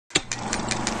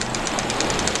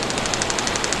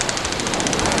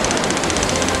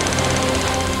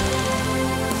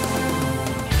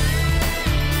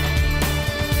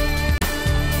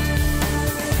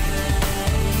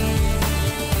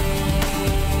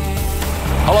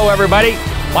Hello everybody,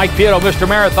 Mike Pietro, Mr.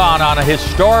 Marathon, on a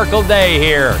historical day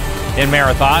here in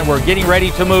Marathon. We're getting ready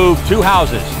to move two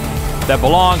houses that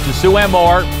belong to Sue M.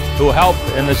 Moore, who helped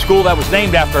in the school that was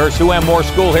named after her, Sue M. Moore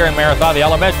School here in Marathon, the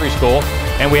elementary school.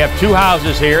 And we have two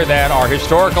houses here that are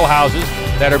historical houses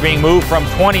that are being moved from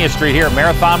 20th Street here at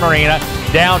Marathon Marina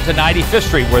down to 95th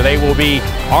Street, where they will be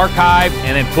archived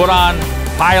and then put on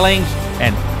pilings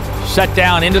and set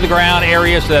down into the ground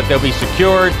areas so that they'll be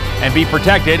secured and be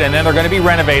protected, and then they're going to be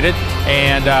renovated.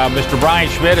 And Mr. Brian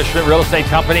Schmitt, a Schmitt Real Estate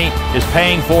Company, is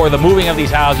paying for the moving of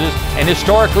these houses and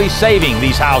historically saving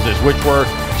these houses, which were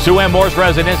Sue M. Moore's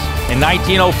residence. In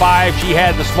 1905, she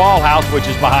had the small house, which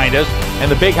is behind us, and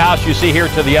the big house you see here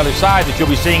to the other side that you'll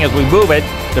be seeing as we move it,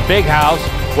 the big house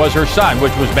was her son,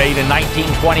 which was made in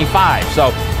 1925.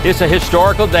 So it's a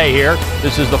historical day here.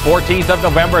 This is the 14th of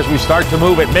November as we start to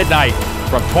move at midnight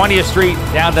from 20th Street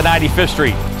down to 95th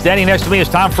Street. Standing next to me is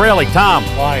Tom Fraley. Tom,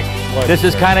 Mike, this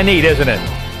is kind of neat, isn't it?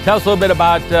 Tell us a little bit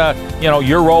about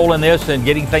your role in this and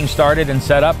getting things started and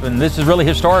set up, and this is really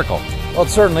historical. Well, it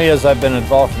certainly is. I've been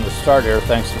involved from the start here,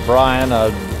 thanks to Brian.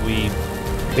 We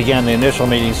began the initial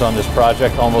meetings on this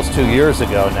project almost 2 years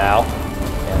ago now,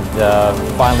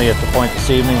 and finally at the point this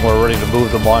evening we're ready to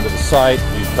move them onto the site.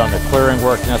 We've done the clearing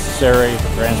work necessary,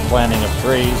 the transplanting of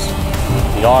trees,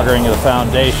 the augering of the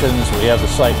foundations. We have the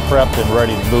site prepped and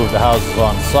ready to move the houses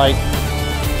on site.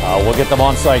 We'll get them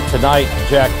on site tonight,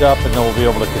 jacked up, and then we'll be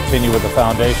able to continue with the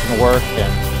foundation work,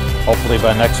 and hopefully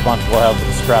by next month we'll have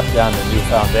them strapped down to new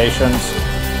foundations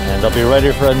and they'll be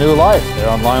ready for a new life there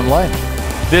on Lime Lane.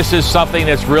 This is something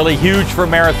that's really huge for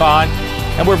Marathon,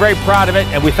 and we're very proud of it,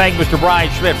 and we thank Mr. Brian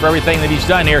Schmitt for everything that he's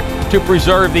done here to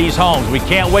preserve these homes. We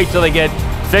can't wait till they get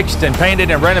fixed and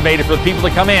painted and renovated for the people to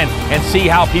come in and see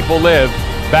how people lived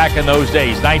back in those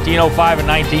days, 1905 and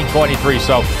 1923.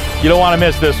 So you don't want to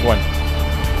miss this one.